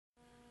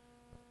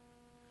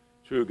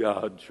True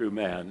God, true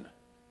man.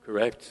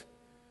 Correct?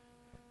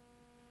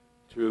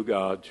 True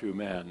God, true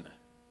man.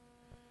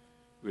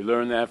 We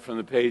learn that from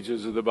the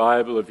pages of the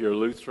Bible. If you're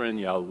Lutheran,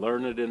 you'll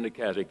learn it in the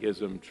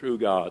Catechism. True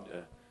God,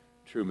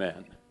 true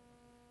man.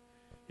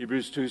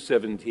 Hebrews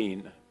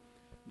 2:17.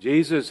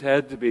 Jesus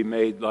had to be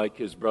made like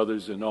his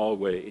brothers in all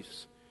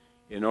ways,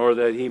 in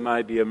order that he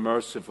might be a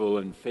merciful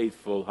and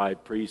faithful high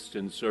priest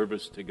in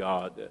service to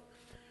God.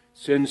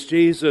 Since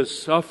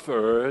Jesus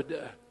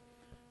suffered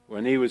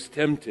when he was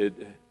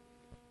tempted,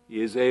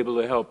 he is able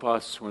to help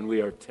us when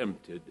we are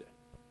tempted.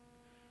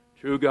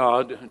 True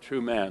God, true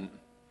man.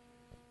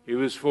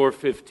 Hebrews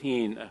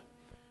 4:15.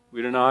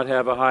 We do not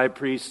have a high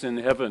priest in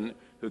heaven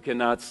who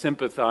cannot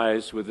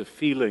sympathize with the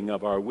feeling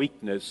of our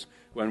weakness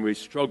when we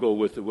struggle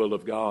with the will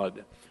of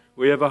God.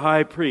 We have a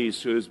high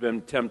priest who has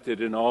been tempted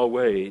in all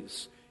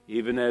ways,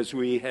 even as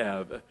we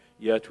have,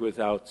 yet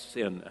without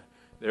sin.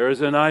 There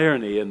is an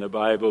irony in the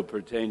Bible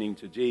pertaining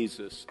to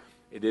Jesus.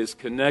 It is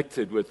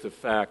connected with the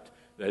fact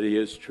that he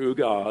is true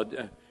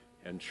God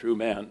and true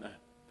man.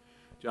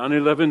 John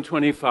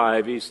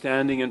 11:25, he's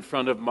standing in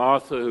front of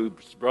Martha,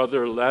 whose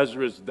brother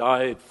Lazarus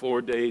died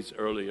 4 days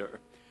earlier.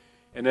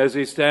 And as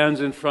he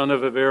stands in front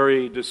of a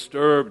very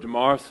disturbed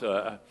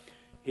Martha,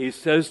 he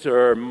says to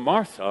her,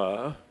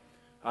 Martha,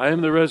 I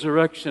am the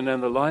resurrection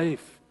and the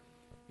life.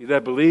 He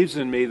that believes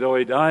in me, though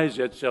he dies,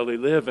 yet shall he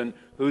live, and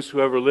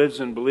whosoever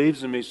lives and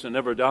believes in me shall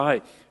never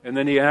die. And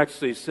then he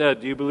actually said,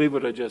 do you believe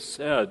what I just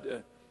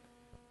said?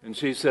 And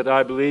she said,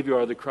 I believe you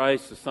are the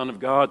Christ, the Son of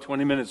God.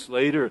 20 minutes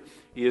later,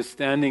 he is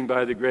standing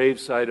by the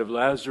graveside of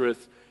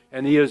Lazarus,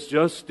 and he has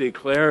just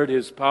declared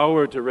his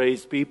power to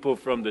raise people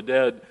from the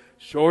dead.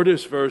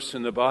 Shortest verse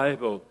in the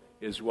Bible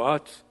is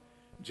what?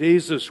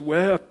 Jesus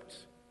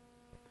wept.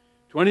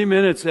 20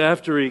 minutes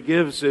after he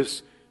gives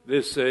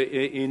this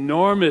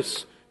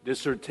enormous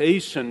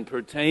dissertation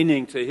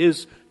pertaining to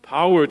his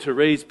power to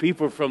raise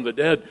people from the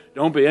dead.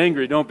 Don't be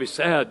angry, don't be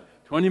sad.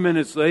 20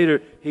 minutes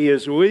later, he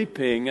is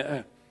weeping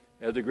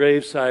at the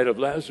graveside of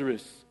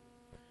Lazarus.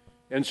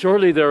 And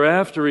shortly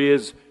thereafter, he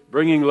is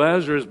bringing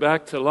Lazarus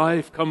back to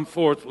life. Come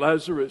forth,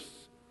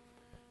 Lazarus.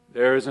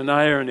 There is an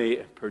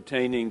irony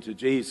pertaining to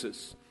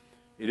Jesus.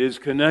 It is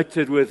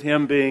connected with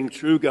him being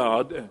true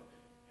God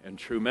and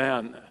true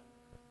man.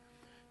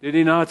 Did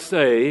he not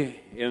say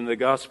in the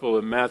Gospel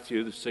of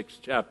Matthew, the 6th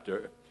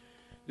chapter,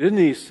 didn't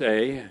he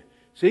say,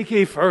 seek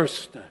ye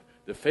first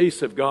the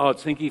face of God,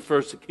 seek ye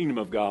first the kingdom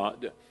of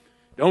God.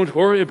 Don't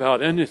worry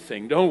about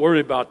anything. Don't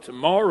worry about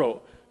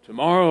tomorrow.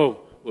 Tomorrow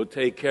will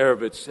take care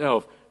of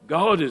itself.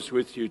 God is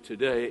with you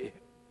today.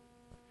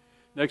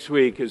 Next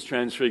week is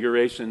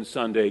Transfiguration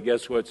Sunday.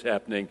 Guess what's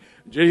happening?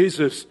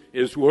 Jesus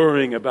is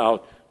worrying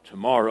about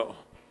tomorrow.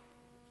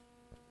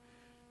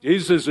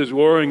 Jesus is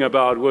worrying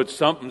about what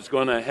something's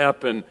going to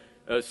happen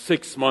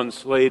 6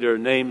 months later,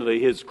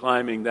 namely his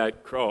climbing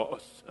that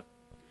cross.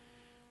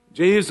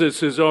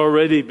 Jesus is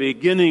already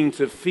beginning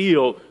to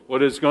feel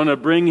what is going to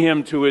bring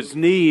him to his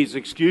knees,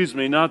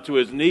 not to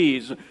his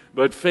knees,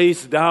 but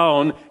face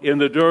down in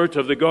the dirt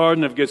of the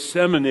Garden of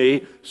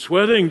Gethsemane,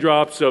 sweating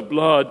drops of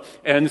blood,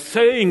 and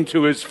saying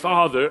to his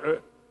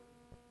Father,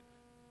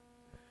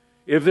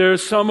 if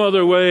there's some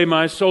other way,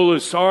 my soul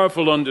is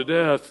sorrowful unto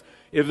death.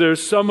 If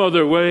there's some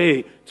other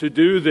way to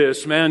do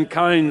this,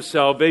 mankind's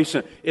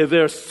salvation, if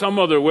there's some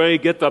other way,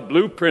 get the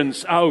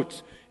blueprints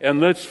out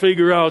and let's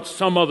figure out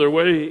some other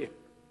way.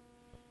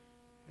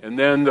 And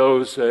then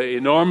those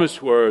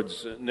enormous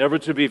words, never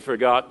to be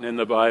forgotten in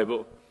the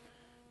Bible.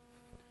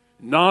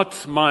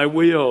 Not my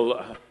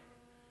will,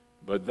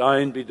 but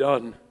thine be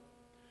done.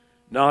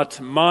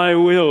 Not my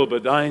will,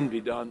 but thine be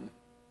done.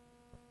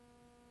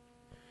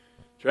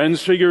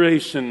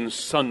 Transfiguration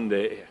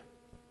Sunday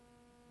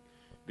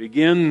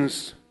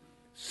begins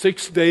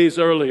 6 days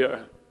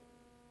earlier.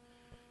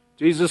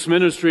 Jesus'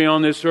 ministry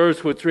on this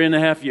earth was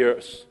 3.5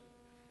 years.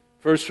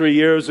 First 3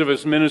 years of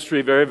his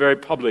ministry, very, very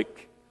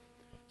public.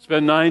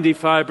 Spent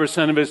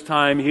 95% of his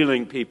time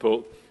healing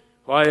people.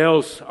 Why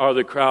else are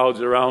the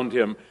crowds around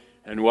him?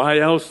 And why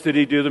else did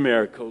he do the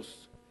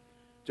miracles?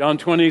 John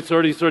 20,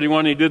 30,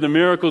 31, he did the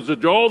miracles to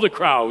draw the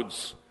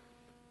crowds.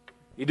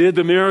 He did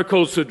the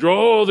miracles to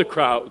draw the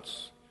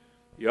crowds.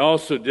 He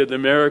also did the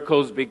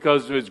miracles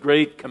because of his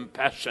great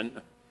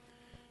compassion.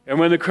 And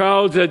when the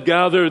crowds had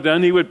gathered,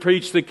 then he would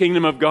preach the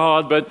kingdom of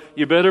God, but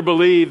you better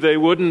believe they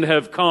wouldn't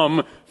have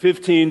come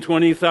 15,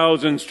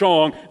 20,000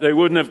 strong. They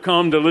wouldn't have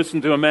come to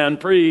listen to a man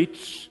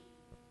preach.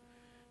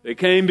 They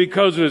came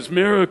because of his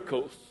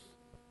miracles.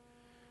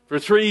 For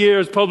 3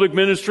 years, public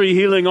ministry,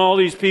 healing all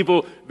these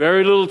people,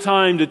 very little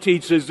time to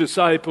teach his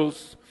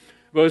disciples.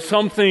 But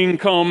something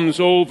comes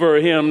over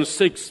him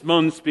 6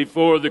 months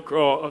before the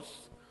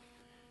cross.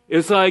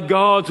 It's like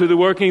God, through the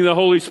working of the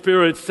Holy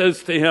Spirit,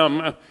 says to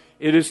him,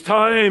 it is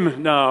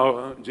time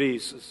now,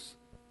 Jesus.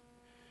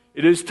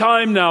 It is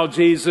time now,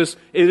 Jesus.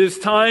 It is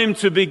time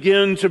to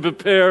begin to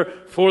prepare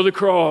for the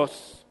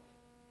cross.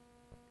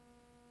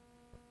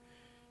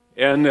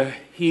 And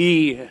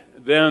he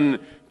then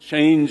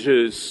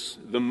changes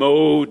the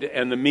mode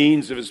and the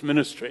means of his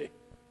ministry.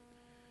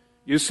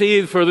 You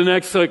see, for the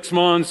next 6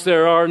 months,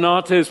 there are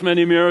not as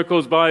many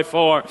miracles by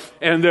far,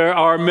 and there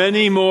are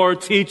many more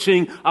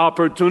teaching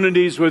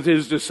opportunities with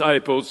his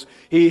disciples.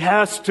 He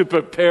has to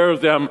prepare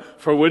them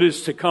for what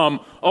is to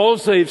come. All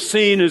they've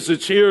seen is the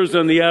cheers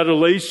and the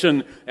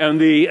adulation and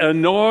the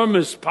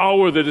enormous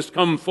power that has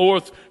come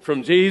forth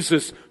from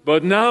Jesus.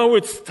 But now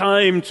it's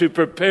time to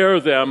prepare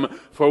them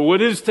for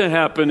what is to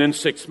happen in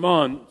 6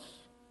 months.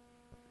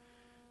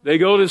 They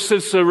go to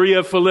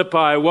Caesarea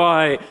Philippi.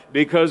 Why?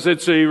 Because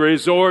it's a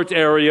resort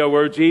area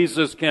where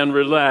Jesus can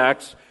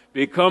relax,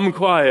 become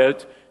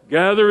quiet,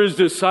 gather his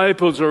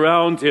disciples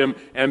around him,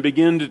 and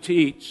begin to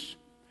teach.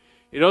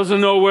 He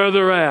doesn't know where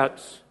they're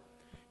at.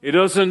 He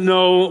doesn't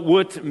know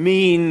what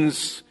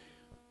means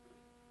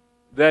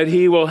that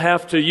he will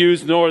have to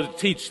use in order to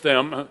teach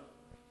them.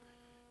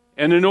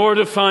 And in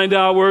order to find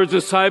out where his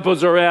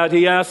disciples are at,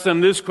 he asks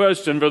them this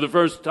question for the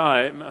first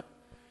time.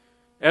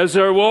 As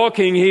they're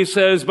walking, he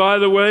says, by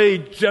the way,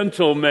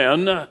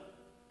 gentlemen,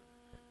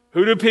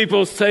 who do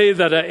people say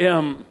that I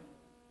am?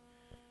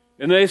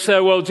 And they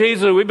say, well,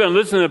 Jesus, we've been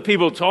listening to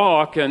people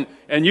talk, and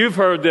you've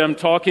heard them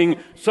talking.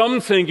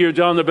 Some think you're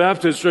John the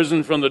Baptist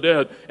risen from the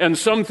dead, and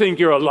some think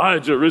you're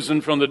Elijah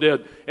risen from the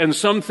dead, and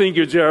some think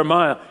you're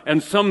Jeremiah,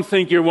 and some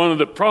think you're one of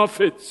the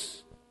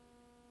prophets.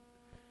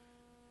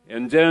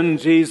 And then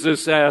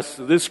Jesus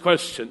asked this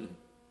question.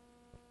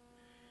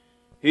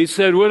 He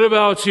said, what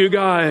about you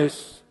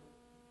guys?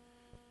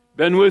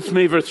 Been with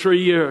me for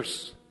 3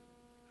 years.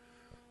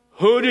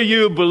 Who do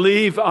you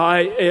believe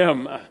I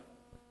am?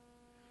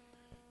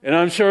 And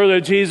I'm sure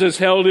that Jesus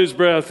held his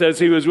breath as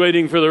he was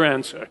waiting for their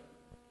answer.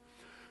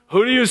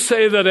 Who do you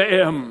say that I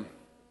am?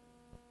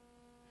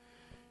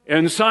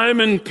 And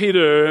Simon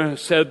Peter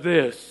said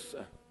this.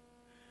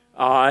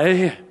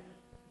 I,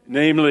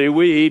 namely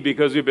we,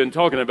 because we've been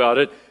talking about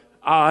it,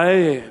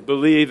 I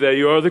believe that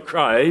you are the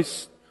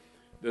Christ,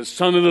 the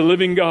Son of the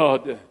living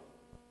God.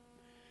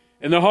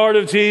 And the heart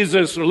of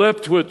Jesus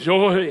leapt with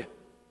joy,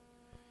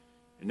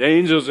 and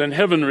angels in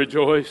heaven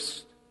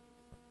rejoiced.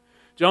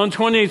 John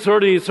 20,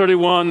 30,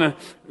 31,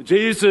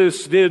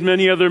 Jesus did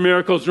many other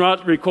miracles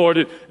not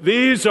recorded.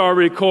 These are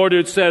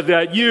recorded, said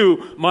that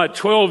you, my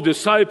 12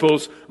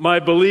 disciples,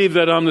 might believe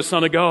that I'm the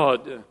Son of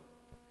God.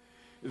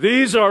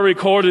 These are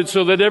recorded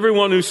so that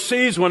everyone who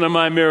sees one of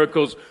my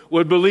miracles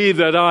would believe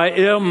that I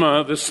am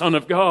the Son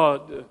of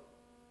God.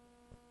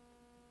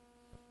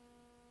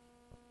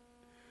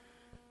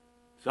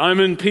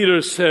 Simon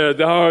Peter said,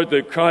 thou art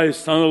the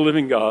Christ, Son of the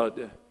living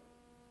God.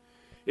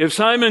 If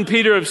Simon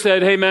Peter had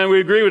said, hey man,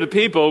 we agree with the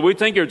people, we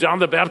think you're John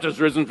the Baptist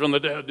risen from the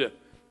dead,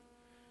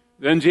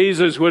 then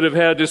Jesus would have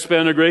had to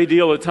spend a great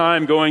deal of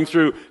time going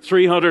through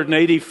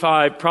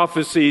 385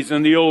 prophecies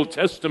in the Old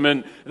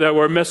Testament that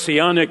were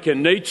messianic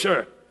in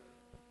nature.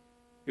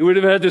 He would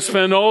have had to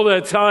spend all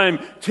that time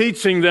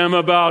teaching them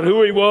about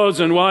who he was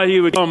and why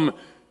he would come,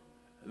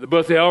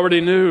 but they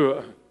already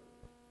knew.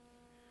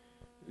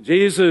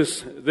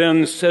 Jesus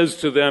then says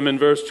to them in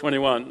verse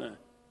 21,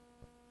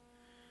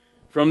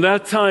 from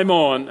that time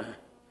on,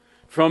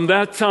 from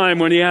that time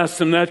when he asked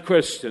them that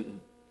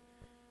question,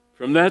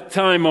 from that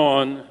time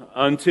on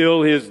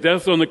until his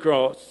death on the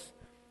cross,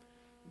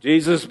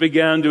 Jesus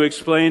began to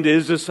explain to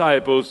his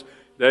disciples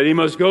that he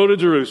must go to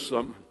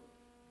Jerusalem,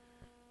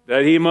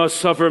 that he must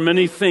suffer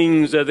many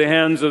things at the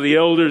hands of the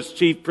elders,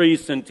 chief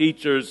priests, and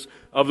teachers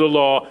of the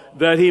law,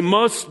 that he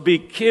must be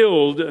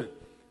killed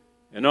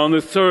and on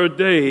the third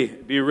day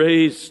be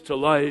raised to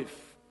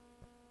life.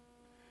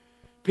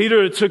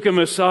 Peter took him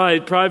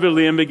aside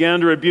privately and began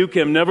to rebuke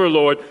him. Never,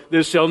 Lord,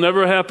 this shall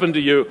never happen to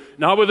you.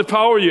 Not with the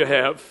power you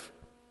have.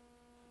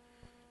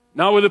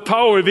 Not with the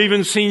power of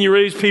even seeing you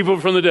raise people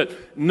from the dead.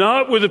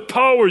 Not with the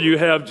power you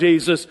have,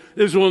 Jesus.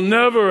 This will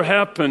never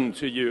happen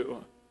to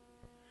you.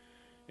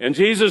 And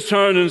Jesus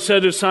turned and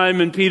said to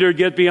Simon Peter,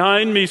 get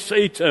behind me,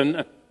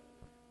 Satan.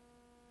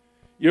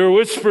 You're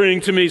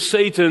whispering to me,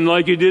 Satan,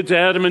 like you did to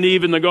Adam and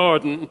Eve in the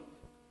garden.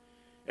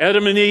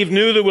 Adam and Eve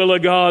knew the will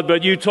of God,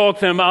 but you talked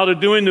them out of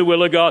doing the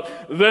will of God.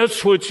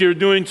 That's what you're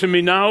doing to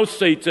me now,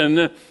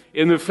 Satan,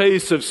 in the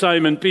face of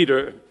Simon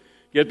Peter.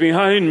 Get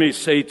behind me,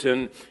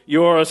 Satan.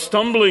 You are a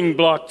stumbling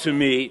block to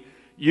me.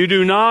 You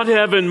do not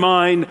have in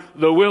mind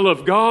the will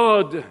of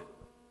God.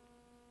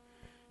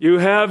 You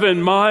have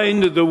in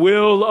mind the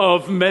will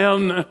of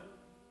men.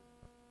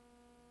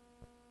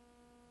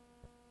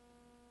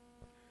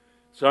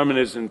 Sermon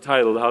is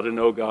entitled, How to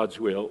Know God's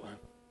Will.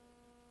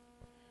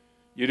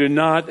 You do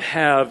not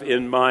have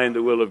in mind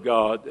the will of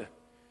God.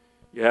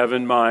 You have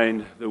in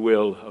mind the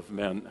will of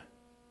men.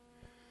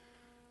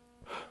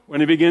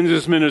 When he begins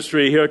his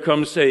ministry, here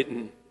comes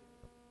Satan.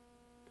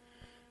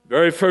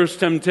 Very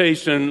first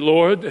temptation,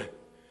 Lord,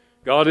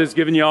 God has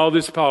given you all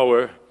this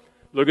power.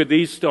 Look at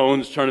these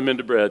stones, turn them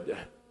into bread.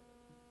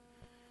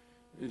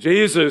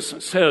 Jesus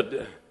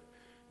said,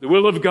 the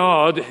will of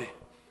God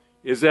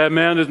is that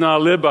man does not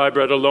live by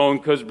bread alone,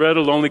 because bread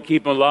will only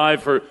keep them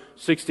alive for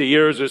 60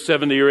 years or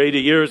 70 or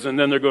 80 years, and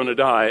then they're going to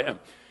die.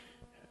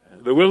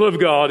 The will of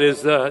God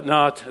is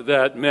not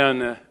that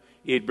men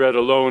eat bread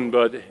alone,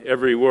 but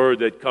every word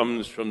that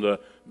comes from the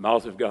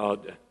mouth of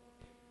God.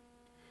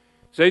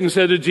 Satan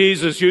said to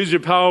Jesus, use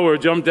your power,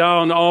 jump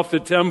down off the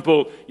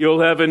temple.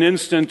 You'll have an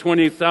instant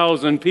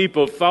 20,000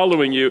 people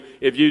following you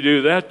if you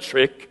do that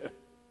trick.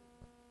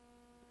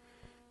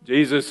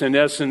 Jesus, in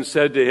essence,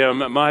 said to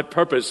him, my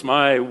purpose,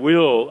 my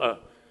will,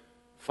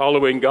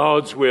 following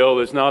God's will,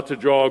 is not to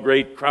draw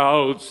great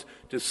crowds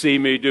to see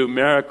me do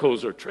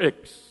miracles or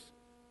tricks.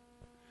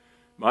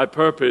 My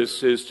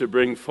purpose is to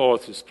bring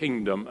forth his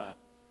kingdom.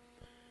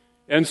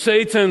 And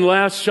Satan,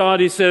 last shot,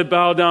 he said,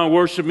 bow down,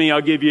 worship me.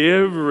 I'll give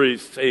you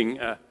everything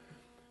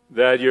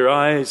that your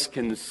eyes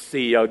can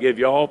see. I'll give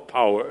you all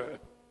power.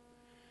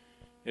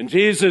 And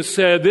Jesus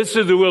said, this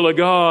is the will of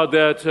God,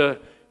 that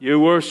you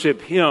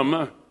worship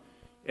him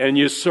and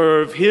you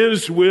serve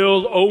his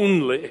will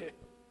only.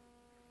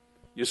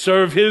 You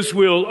serve his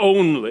will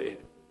only.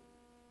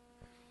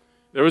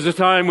 There was a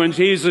time when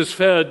Jesus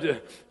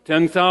fed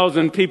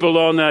 10,000 people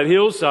on that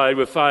hillside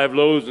with 5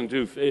 loaves and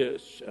 2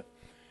 fish.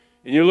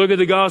 And you look at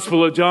the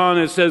Gospel of John,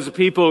 it says the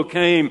people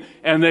came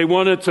and they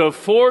wanted to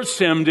force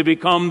him to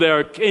become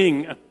their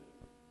king.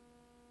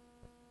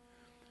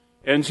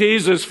 And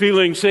Jesus,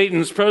 feeling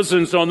Satan's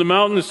presence on the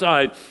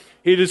mountainside,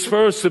 he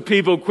dispersed the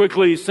people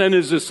quickly, sent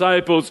his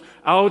disciples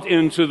out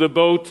into the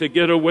boat to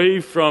get away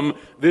from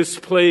this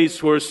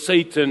place where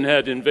Satan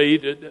had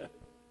invaded.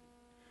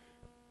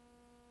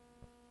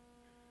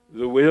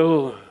 The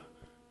will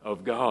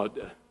of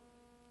God.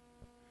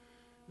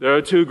 There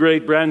are 2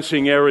 great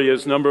branching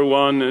areas. Number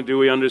 1, do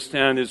we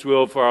understand his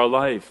will for our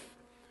life?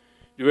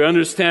 Do we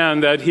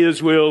understand that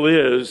his will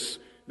is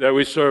that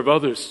we serve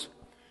others?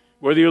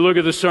 Whether you look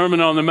at the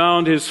Sermon on the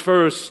Mount, his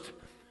first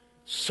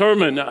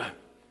sermon,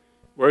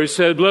 where he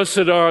said,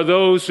 blessed are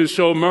those who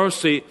show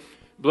mercy,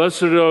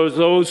 blessed are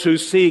those who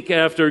seek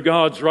after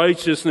God's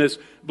righteousness,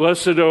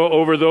 blessed are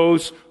over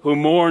those who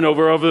mourn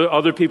over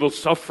other people's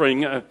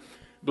suffering,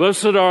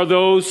 blessed are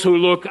those who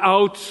look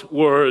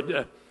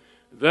outward.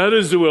 That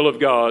is the will of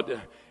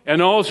God. And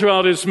all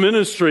throughout his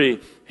ministry,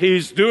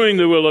 he's doing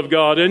the will of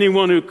God.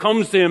 Anyone who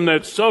comes to him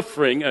that's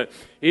suffering,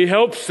 he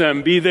helps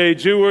them, be they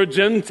Jew or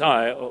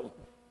Gentile.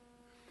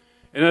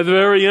 And at the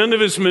very end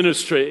of his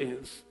ministry,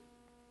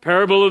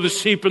 parable of the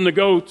sheep and the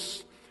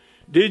goats.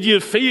 Did you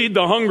feed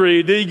the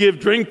hungry? Did you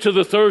give drink to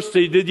the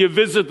thirsty? Did you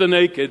visit the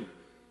naked?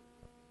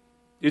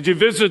 Did you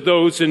visit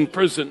those in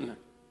prison?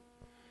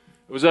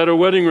 I was at a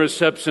wedding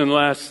reception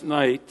last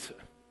night.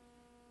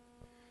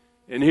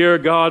 And here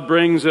God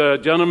brings a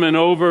gentleman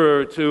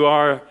over to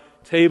our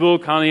table,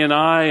 Connie and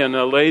I, and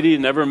a lady,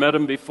 never met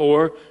him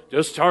before,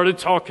 just started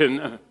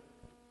talking.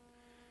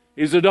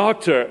 He's a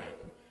doctor,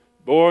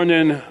 born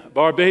in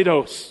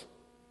Barbados,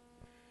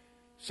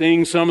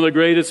 seeing some of the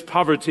greatest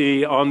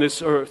poverty on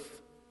this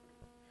earth.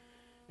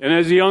 And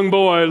as a young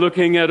boy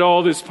looking at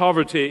all this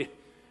poverty,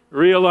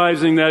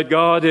 realizing that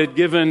God had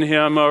given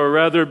him a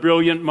rather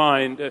brilliant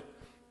mind,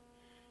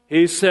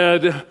 he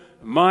said,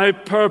 my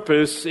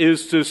purpose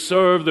is to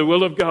serve the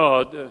will of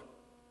God,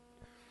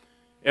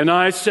 and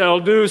I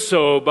shall do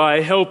so by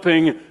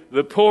helping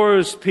the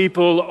poorest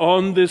people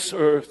on this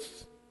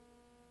earth.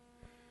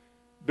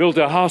 Built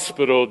a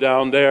hospital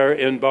down there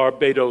in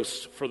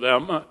Barbados for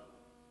them.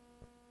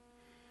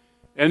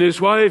 And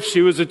his wife,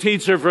 she was a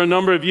teacher for a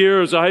number of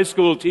years, a high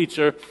school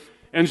teacher,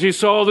 and she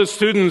saw the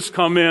students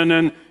come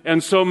in,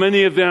 and so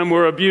many of them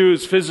were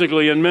abused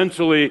physically and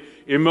mentally,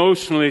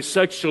 emotionally,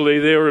 sexually.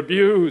 They were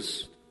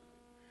abused.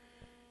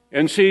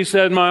 And she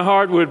said, my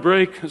heart would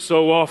break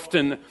so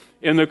often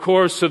in the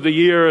course of the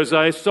year as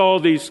I saw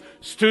these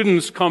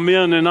students come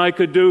in and I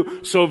could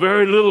do so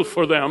very little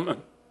for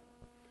them.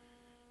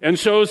 And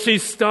so she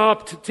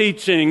stopped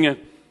teaching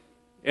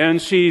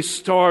and she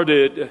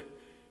started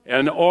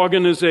an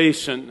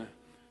organization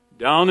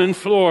down in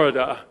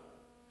Florida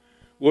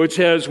which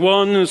has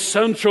one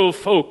central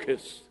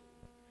focus: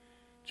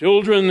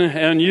 children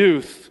and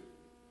youth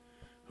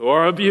who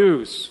are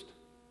abused.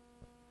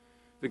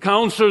 The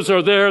counselors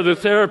are there, the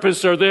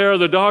therapists are there,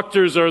 the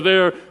doctors are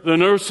there, the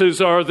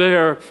nurses are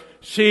there.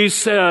 She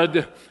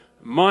said,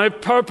 my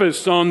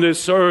purpose on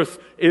this earth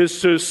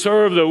is to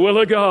serve the will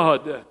of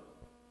God.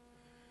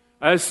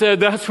 I said,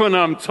 that's what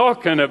I'm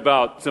talking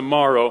about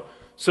tomorrow.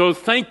 So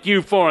thank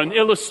you for an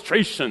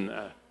illustration.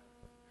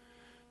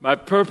 My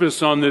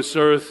purpose on this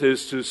earth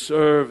is to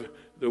serve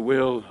the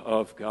will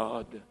of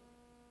God.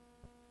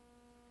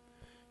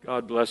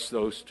 God bless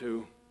those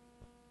two.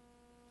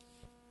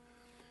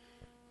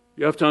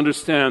 You have to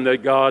understand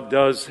that God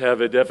does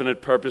have a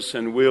definite purpose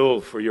and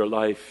will for your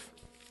life.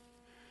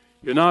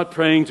 You're not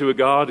praying to a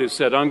God who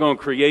said, I'm going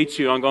to create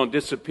you, I'm going to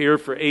disappear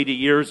for 80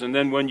 years, and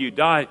then when you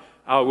die,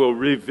 I will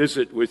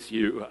revisit with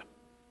you.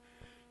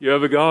 You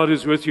have a God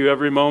who's with you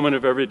every moment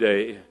of every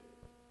day.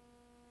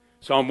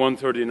 Psalm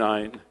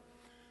 139.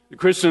 The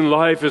Christian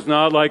life is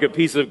not like a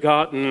piece of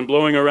cotton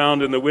blowing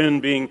around in the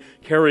wind, being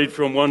carried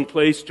from one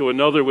place to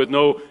another with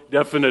no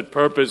definite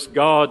purpose.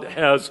 God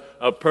has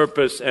a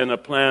purpose and a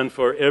plan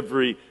for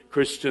every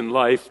Christian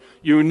life.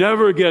 You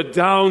never get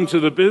down to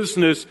the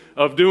business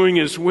of doing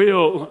His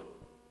will.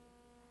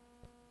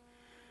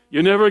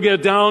 You never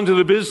get down to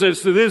the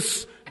business of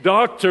this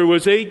doctor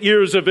was 8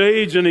 years of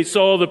age, and he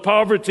saw the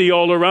poverty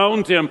all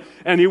around him,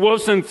 and he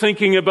wasn't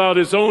thinking about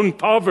his own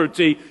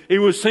poverty. He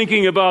was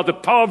thinking about the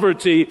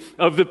poverty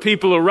of the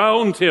people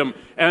around him.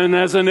 And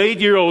as an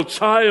 8-year-old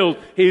child,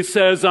 he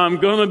says, I'm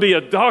going to be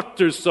a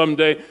doctor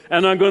someday,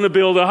 and I'm going to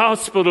build a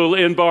hospital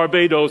in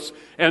Barbados,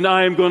 and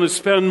I am going to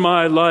spend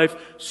my life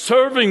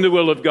serving the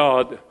will of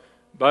God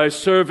by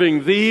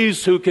serving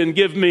these who can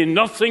give me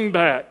nothing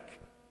back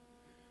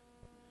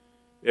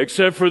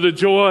except for the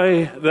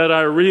joy that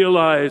I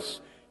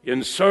realize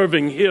in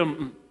serving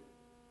Him.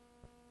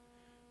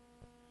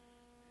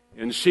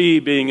 And she,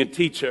 being a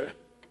teacher,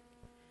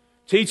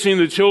 teaching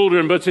the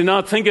children, but she's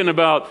not thinking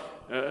about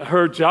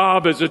her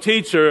job as a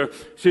teacher.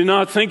 She's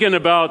not thinking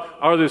about,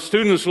 are the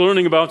students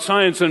learning about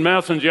science and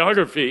math and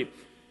geography?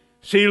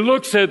 She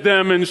looks at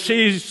them and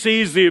she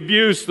sees the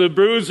abuse, the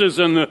bruises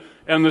and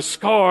the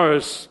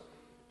scars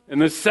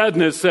and the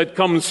sadness that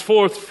comes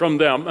forth from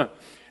them.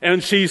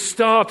 And she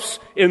stops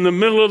in the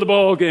middle of the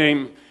ball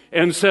game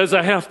and says,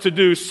 I have to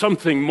do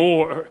something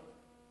more.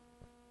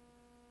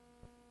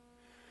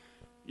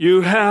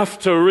 You have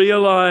to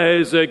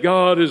realize that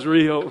God is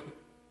real.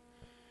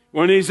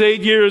 When he's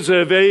 8 years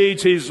of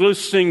age, he's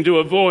listening to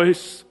a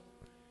voice.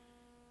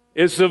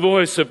 It's the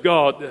voice of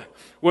God.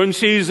 When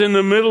she's in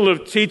the middle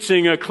of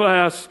teaching a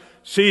class,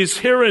 she's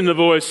hearing the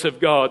voice of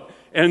God.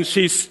 And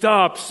she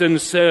stops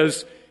and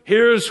says,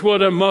 here's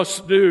what I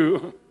must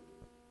do.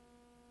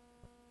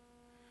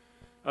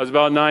 I was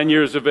about 9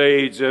 years of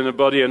age, and a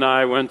buddy and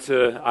I went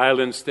to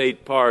Island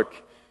State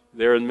Park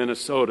there in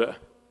Minnesota.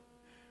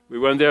 We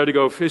went there to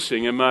go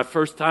fishing, and my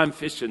first time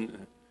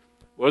fishing,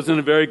 wasn't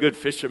a very good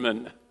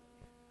fisherman.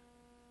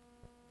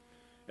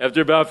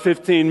 After about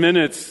 15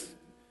 minutes,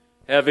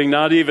 having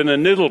not even a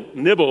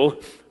nibble,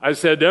 I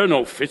said, there are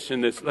no fish in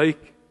this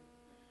lake.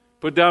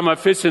 Put down my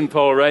fishing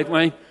pole, right,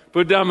 Wayne?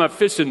 Put down my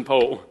fishing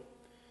pole.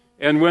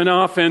 And went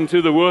off into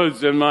the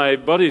woods, and my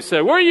buddy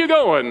said, where are you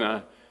going?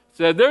 I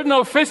said, there's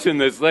no fish in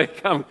this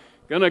lake. I'm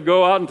going to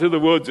go out into the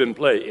woods and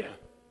play.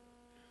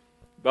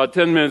 About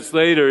 10 minutes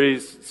later,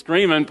 he's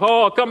screaming,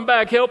 Paul, come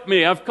back, help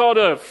me. I've caught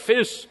a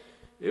fish.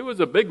 It was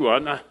a big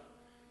one.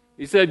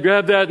 He said,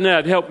 grab that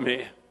net, help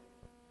me.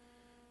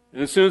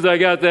 And as soon as I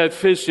got that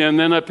fish in,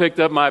 then I picked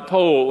up my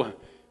pole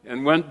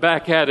and went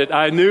back at it.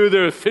 I knew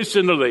there were fish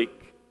in the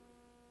lake.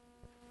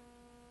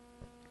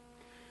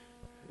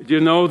 Do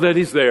you know that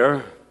he's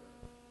there?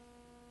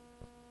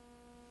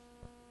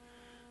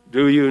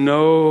 Do you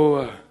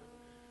know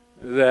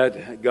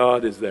that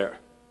God is there?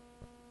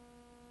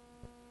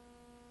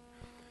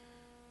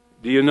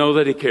 Do you know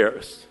that he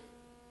cares?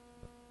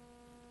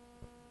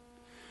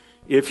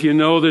 If you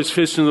know there's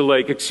fish in the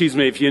lake,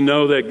 if you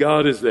know that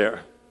God is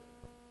there,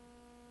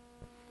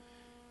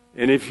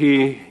 and if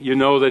you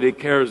know that he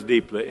cares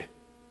deeply,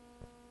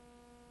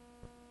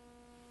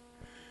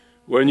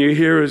 when you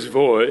hear his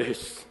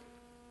voice,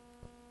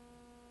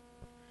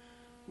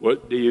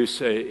 what do you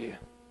say?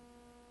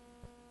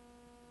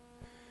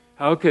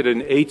 How could an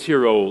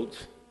 8-year-old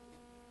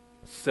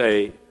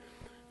say, I'm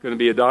going to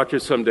be a doctor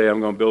someday, I'm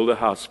going to build a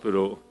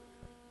hospital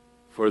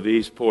for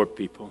these poor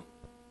people?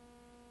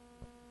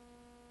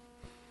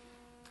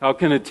 How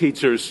can a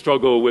teacher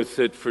struggle with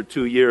it for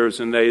 2 years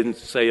and they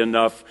say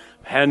enough,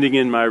 handing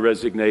in my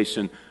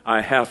resignation,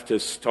 I have to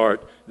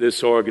start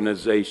this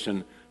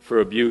organization for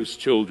abused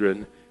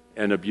children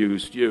and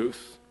abused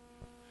youth?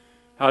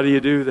 How do you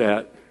do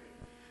that?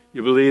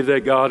 You believe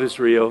that God is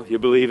real. You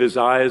believe his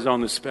eye is on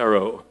the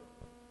sparrow.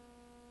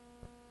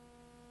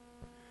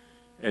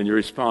 And you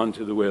respond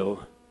to the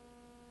will.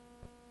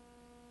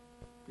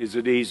 Is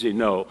it easy?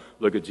 No.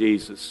 Look at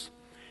Jesus.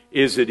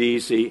 Is it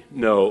easy?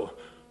 No.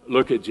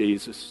 Look at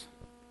Jesus.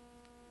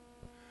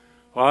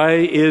 Why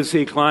is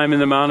he climbing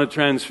the Mount of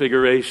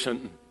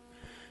Transfiguration?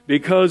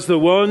 Because the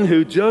one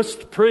who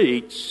just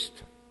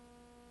preached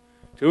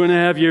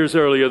 2.5 years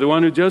earlier, the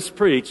one who just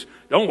preached,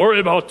 don't worry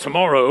about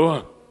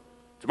tomorrow.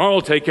 Tomorrow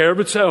will take care of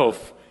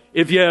itself.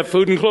 If you have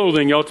food and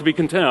clothing, you ought to be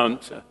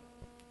content.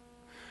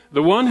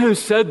 The one who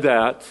said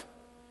that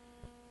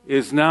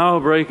is now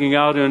breaking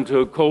out into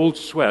a cold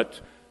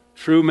sweat.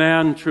 True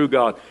man, true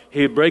God.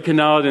 He's breaking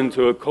out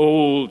into a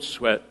cold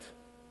sweat.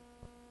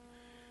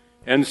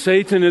 And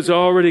Satan is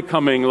already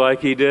coming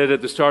like he did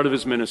at the start of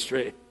his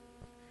ministry.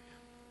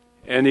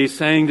 And he's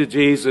saying to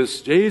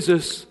Jesus,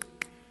 Jesus,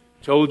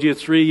 told you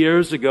 3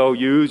 years ago,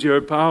 use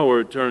your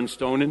power, turn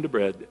stone into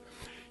bread.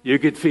 You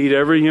could feed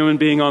every human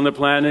being on the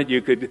planet.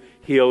 You could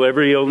heal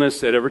every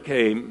illness that ever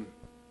came.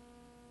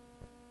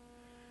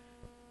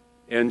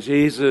 And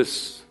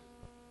Jesus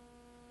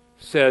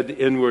said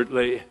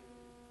inwardly,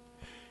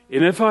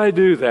 and if I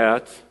do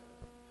that,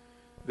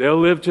 they'll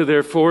live to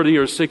their 40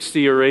 or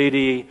 60 or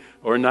 80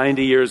 or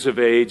 90 years of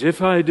age.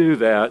 If I do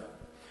that,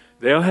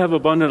 they'll have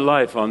abundant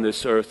life on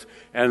this earth.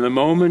 And the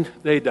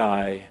moment they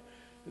die,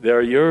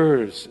 they're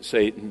yours,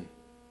 Satan.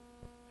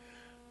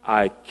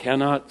 I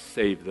cannot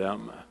save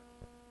them.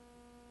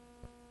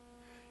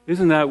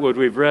 Isn't that what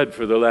we've read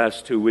for the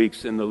last 2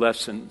 weeks in the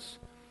lessons?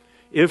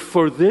 If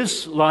for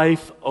this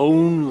life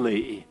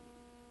only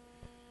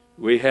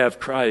we have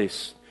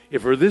Christ,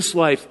 if for this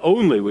life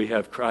only we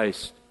have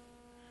Christ,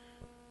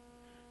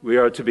 we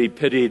are to be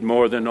pitied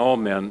more than all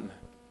men.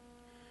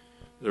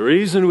 The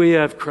reason we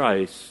have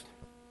Christ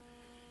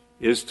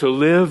is to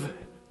live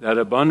that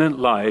abundant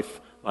life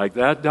like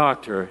that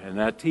doctor and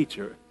that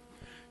teacher,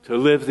 to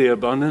live the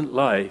abundant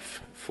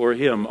life for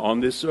Him on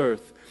this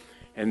earth.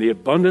 And the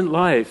abundant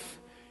life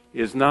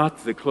is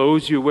not the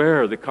clothes you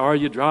wear, the car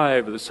you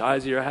drive, or the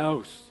size of your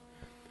house.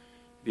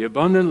 The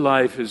abundant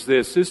life is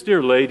this. This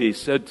dear lady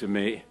said to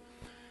me,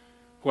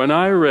 when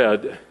I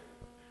read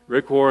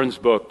Rick Warren's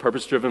book,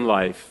 Purpose-Driven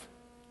Life,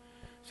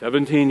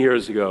 17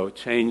 years ago, it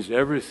changed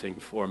everything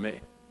for me.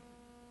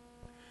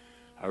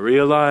 I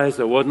realized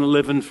I wasn't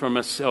living for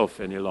myself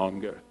any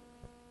longer.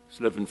 I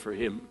was living for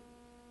Him.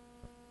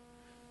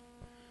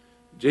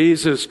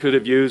 Jesus could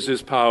have used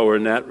His power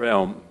in that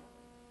realm.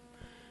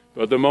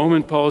 But the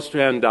moment Paul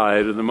Strand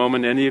died, or the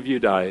moment any of you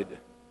died,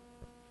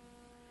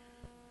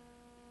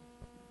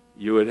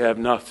 you would have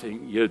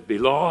nothing. You'd be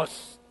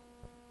lost.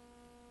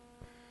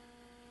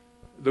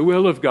 The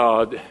will of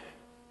God,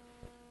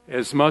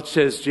 as much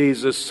as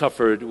Jesus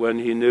suffered when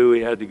He knew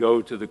He had to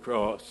go to the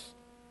cross,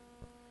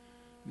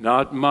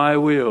 not my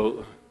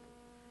will,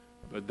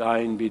 but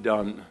thine be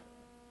done.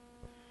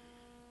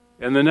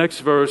 And the next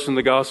verse in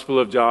the Gospel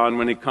of John,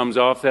 when He comes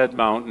off that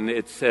mountain,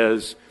 it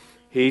says,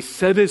 He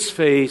set His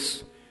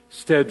face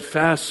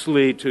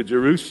steadfastly to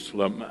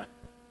Jerusalem.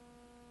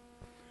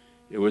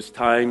 It was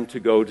time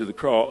to go to the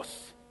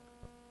cross.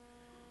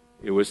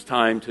 It was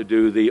time to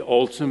do the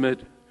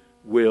ultimate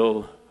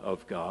will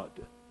of God.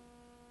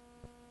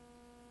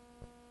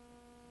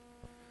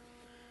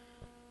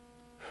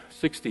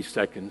 60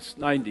 seconds,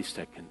 90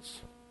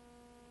 seconds.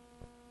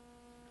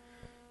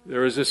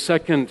 There is a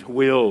second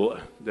will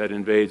that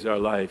invades our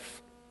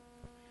life.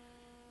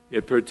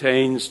 It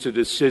pertains to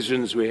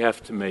decisions we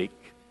have to make.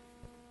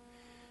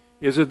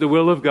 Is it the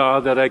will of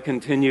God that I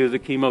continue the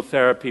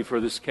chemotherapy for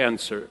this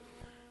cancer?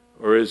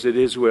 Or is it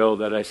His will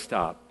that I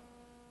stop?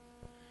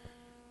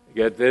 I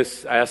get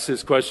this, I ask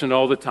this question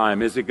all the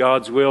time. Is it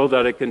God's will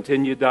that I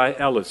continue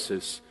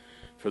dialysis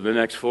for the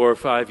next 4 or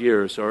 5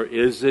 years? Or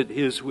is it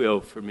His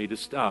will for me to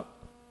stop?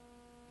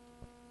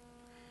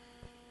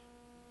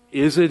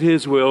 Is it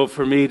His will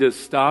for me to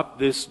stop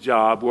this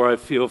job where I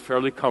feel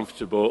fairly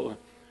comfortable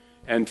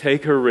and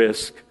take a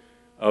risk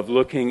of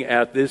looking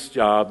at this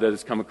job that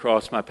has come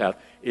across my path?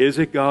 Is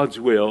it God's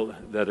will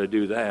that I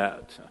do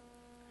that?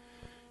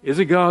 Is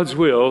it God's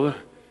will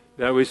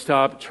that we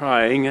stop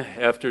trying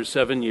after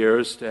 7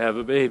 years to have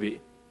a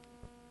baby?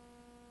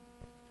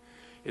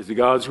 Is it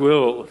God's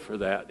will for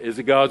that? Is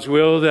it God's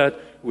will that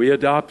we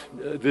adopt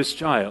this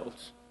child?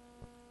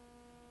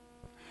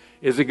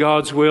 Is it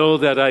God's will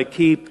that I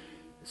keep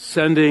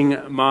sending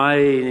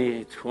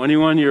my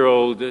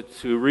 21-year-old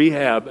to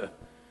rehab,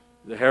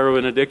 the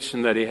heroin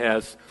addiction that he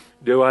has?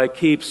 Do I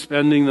keep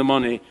spending the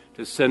money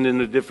to send him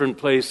to different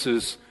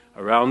places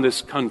around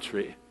this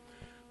country?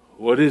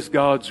 What is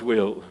God's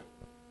will?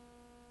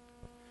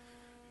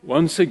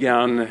 Once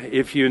again,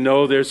 if you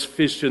know there's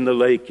fish in the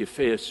lake, you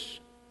fish.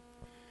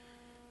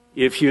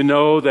 If you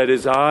know that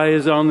His eye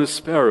is on the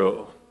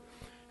sparrow,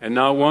 and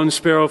not one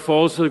sparrow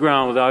falls to the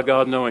ground without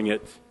God knowing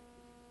it,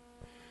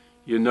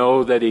 you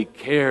know that He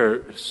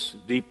cares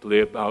deeply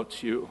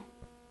about you.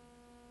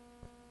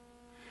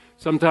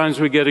 Sometimes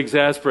we get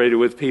exasperated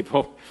with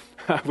people,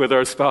 with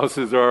our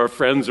spouses or our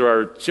friends or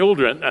our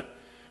children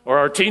or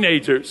our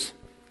teenagers.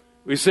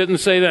 We sit and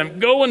say to them,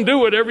 go and do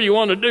whatever you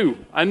want to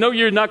do. I know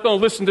you're not going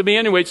to listen to me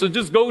anyway, so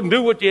just go and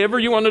do whatever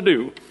you want to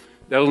do.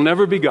 That'll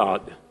never be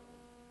God.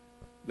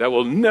 That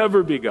will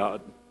never be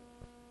God.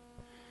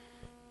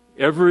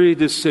 Every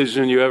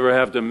decision you ever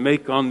have to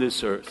make on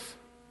this earth,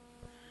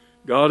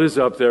 God is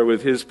up there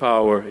with His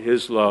power,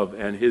 His love,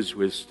 and His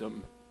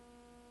wisdom.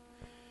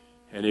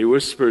 And He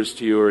whispers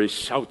to you or He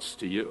shouts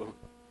to you.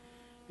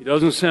 He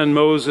doesn't send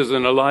Moses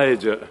and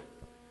Elijah.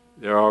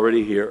 They're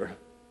already here.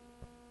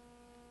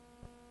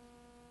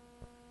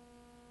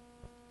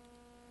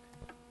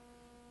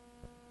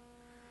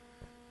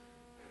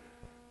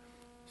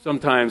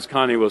 Sometimes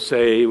Connie will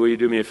say, will you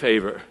do me a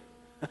favor?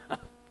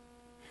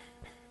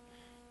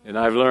 And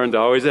I've learned to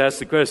always ask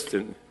the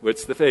question,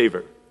 what's the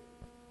favor?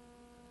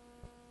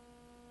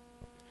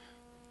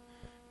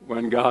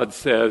 When God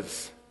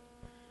says,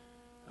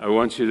 I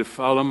want you to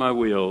follow my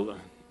will,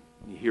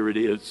 here it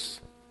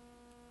is.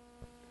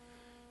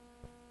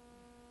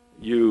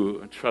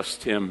 You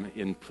trust Him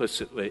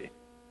implicitly.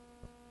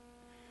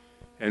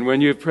 And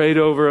when you've prayed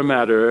over a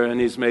matter and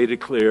He's made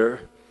it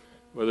clear,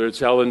 whether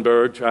it's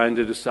Ellenberg trying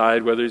to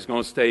decide whether he's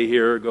going to stay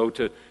here or go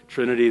to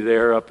Trinity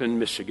there up in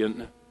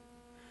Michigan,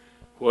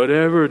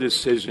 whatever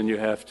decision you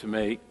have to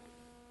make,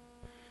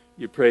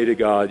 you pray to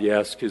God, you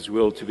ask His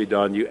will to be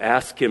done, you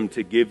ask Him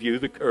to give you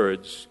the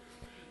courage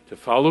to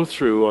follow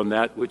through on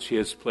that which He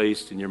has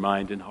placed in your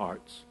mind and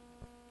hearts.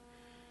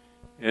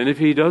 And if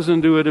He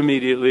doesn't do it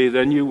immediately,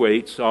 then you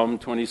wait. Psalm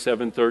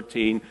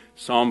 27:13,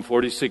 Psalm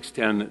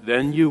 46:10,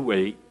 then you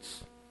wait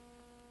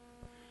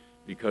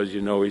because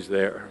you know He's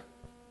there.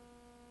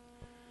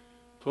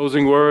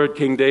 Closing word,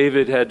 King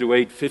David had to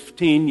wait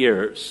 15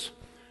 years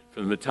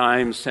From the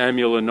time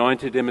Samuel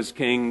anointed him as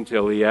king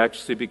till he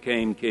actually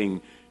became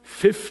king,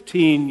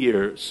 15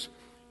 years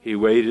he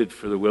waited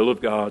for the will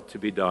of God to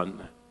be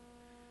done.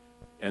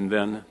 And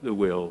then the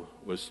will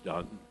was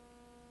done.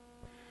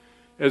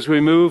 As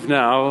we move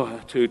now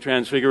to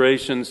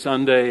Transfiguration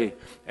Sunday,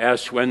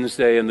 Ash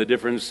Wednesday, and the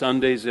different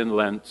Sundays in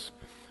Lent,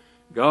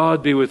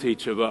 God be with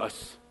each of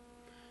us.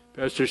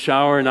 Pastor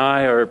Schauer and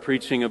I are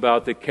preaching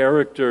about the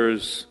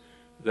characters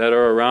that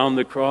are around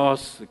the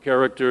cross, the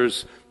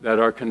characters that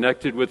are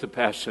connected with the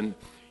Passion.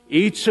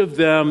 Each of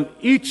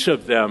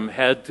them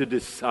had to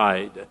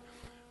decide,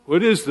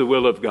 what is the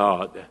will of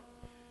God?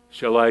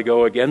 Shall I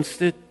go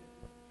against it,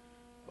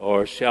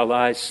 or shall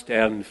I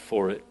stand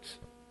for it?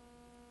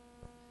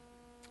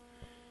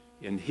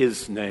 In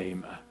His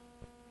name,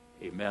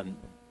 amen.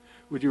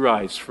 Would you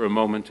rise for a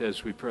moment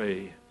as we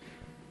pray?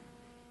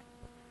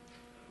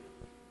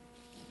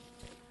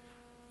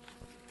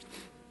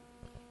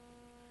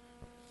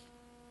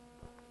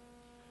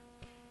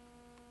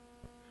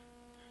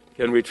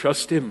 Can we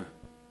trust Him?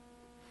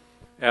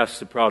 Asked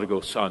the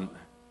prodigal son.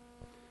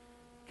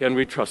 Can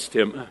we trust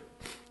Him?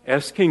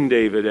 Asked King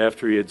David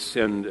after he had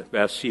sinned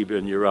Bathsheba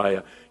and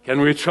Uriah.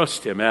 Can we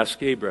trust Him?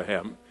 Asked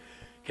Abraham.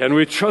 Can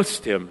we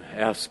trust Him?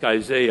 Asked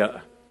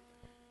Isaiah.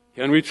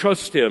 Can we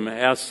trust Him?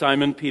 Asked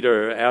Simon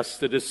Peter. Asked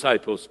the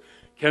disciples.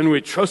 Can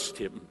we trust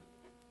Him?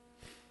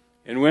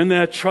 And when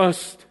that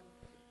trust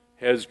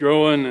has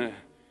grown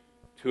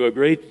to a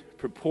great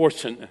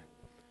proportion,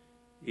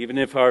 even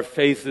if our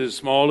faith is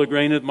small, a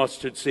grain of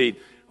mustard seed,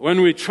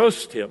 when we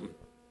trust Him,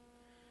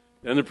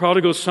 then the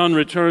prodigal son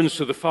returns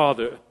to the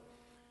Father,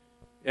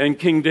 and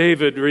King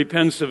David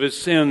repents of his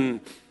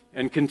sin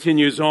and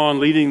continues on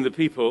leading the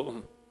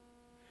people.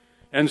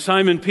 And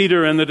Simon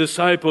Peter and the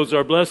disciples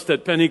are blessed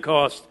at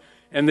Pentecost,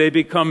 and they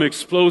become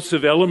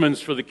explosive elements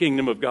for the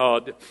kingdom of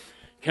God.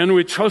 Can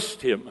we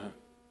trust Him?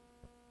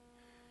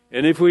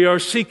 And if we are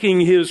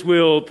seeking His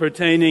will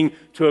pertaining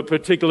to a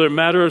particular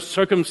matter or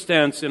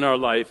circumstance in our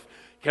life,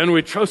 can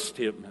we trust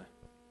Him?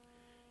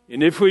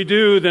 And if we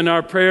do, then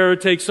our prayer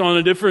takes on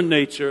a different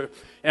nature.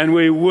 And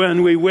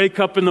when we wake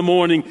up in the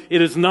morning,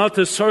 it is not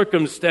the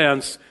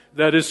circumstance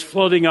that is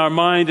flooding our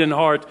mind and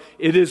heart.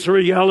 It is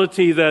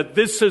reality that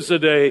this is a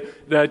day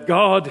that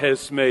God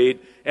has made,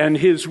 and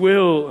His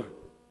will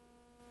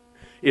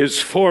is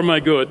for my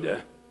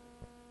good.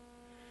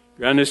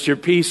 Grant us your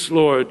peace,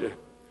 Lord.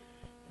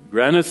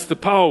 Grant us the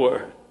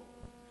power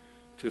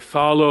to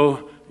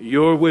follow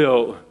your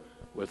will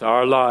with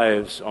our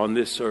lives on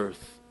this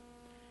earth.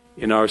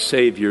 In our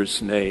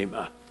Savior's name,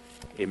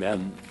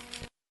 amen.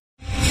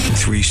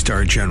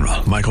 3-star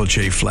General Michael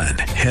J. Flynn,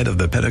 head of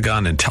the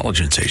Pentagon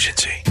Intelligence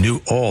Agency, knew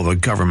all the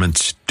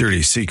government's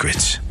dirty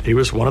secrets. He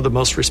was one of the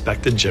most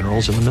respected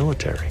generals in the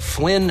military.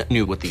 Flynn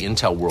knew what the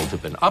intel world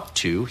had been up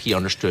to. He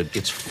understood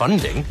its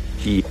funding.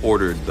 He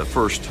ordered the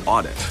first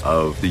audit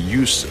of the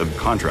use of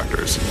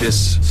contractors.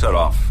 This set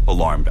off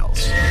alarm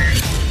bells.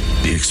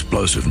 The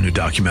explosive new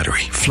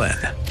documentary, Flynn,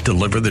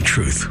 Deliver the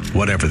Truth,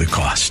 Whatever the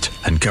Cost,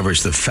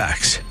 uncovers the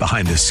facts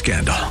behind this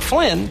scandal.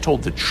 Flynn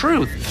told the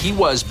truth. He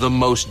was the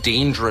most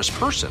dangerous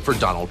person for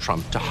Donald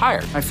Trump to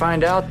hire. I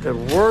find out the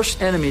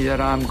worst enemy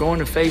that I'm going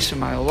to face in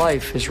my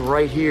life is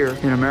right here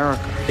in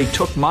America. They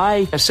took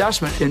my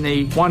assessment and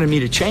they wanted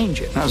me to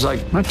change it. And I was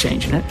like, I'm not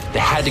changing it. They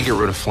had to get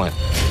rid of Flynn.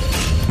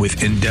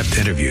 With in-depth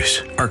interviews,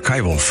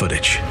 archival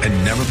footage,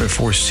 and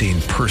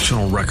never-before-seen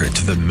personal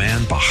records of the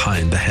man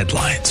behind the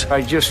headlines.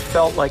 I just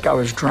felt like I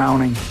was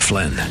drowning.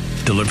 Flynn,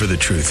 Deliver the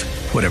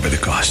Truth, Whatever the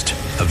Cost.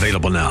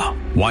 Available now.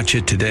 Watch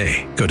it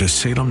today. Go to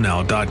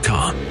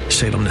salemnow.com.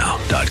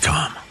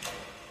 salemnow.com.